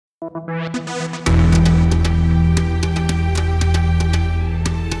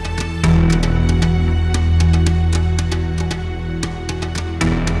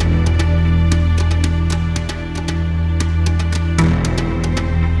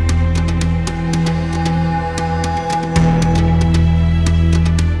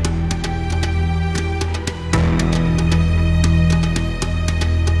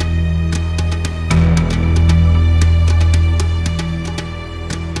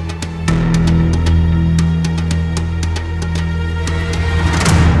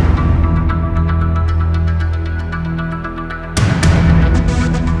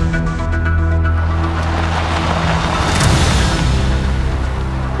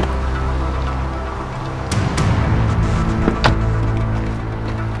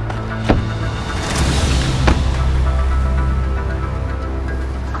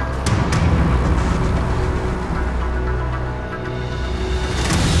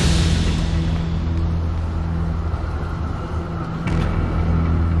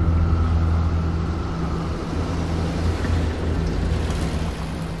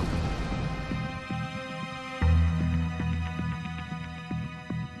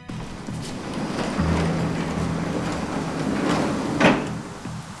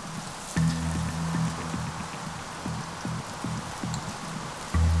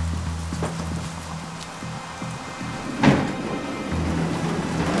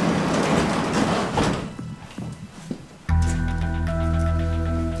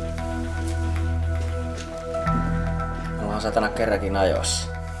Satana kerrankin ajoissa.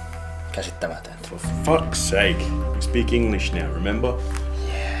 Käsittämätöntä. For fuck's sake. We speak English now, remember?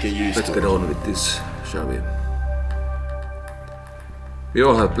 Yeah. Get used Let's to get it. on with this, shall we? We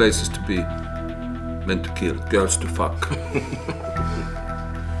all have places to be. Men to kill, girls to fuck.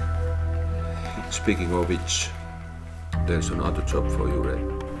 Speaking of which, there's another job for you, Ray.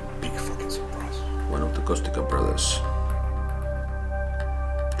 Big fucking surprise. One of the Koskinen brothers.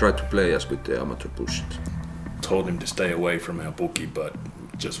 Tried to play us with the amateur bullshit. Told him to stay away from our bookie, but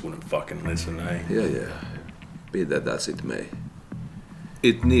just wouldn't fucking listen, eh? Yeah. Be that as it may.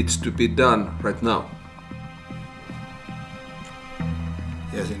 It needs to be done right now.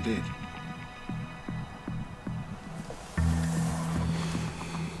 Yes, indeed.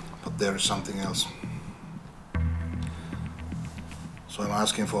 But there is something else. So I'm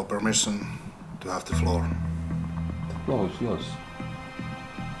asking for permission to have the floor. Floor is yours.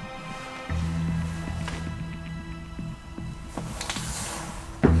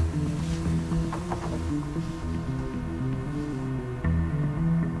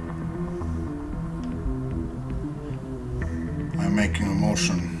 I'm making a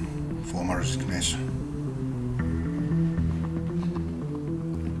motion for my resignation.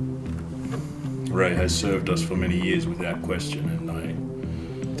 Ray has served us for many years without question, and I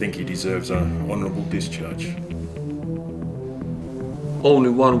think he deserves an honourable discharge. Only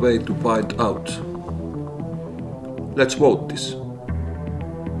one way to find out. Let's vote this.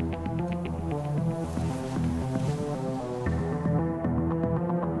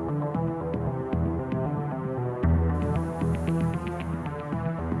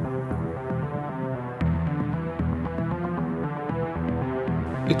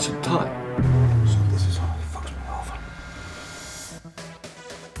 It's a tie. So this is how he fucks me over.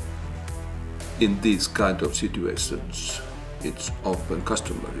 In these kind of situations, it's often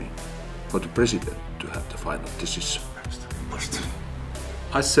customary for the president to have the final decision.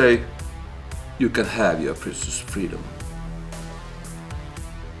 I say you can have your precious freedom.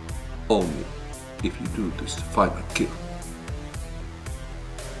 Only if you do this final kill.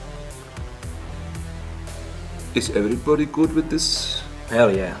 Is everybody good with this?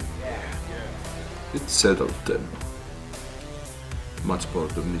 Hell yeah. It's settled then. Much more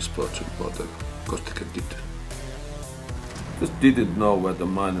the misfortune what the Koskinen did. Just didn't know where the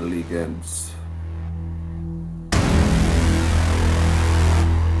minor league ends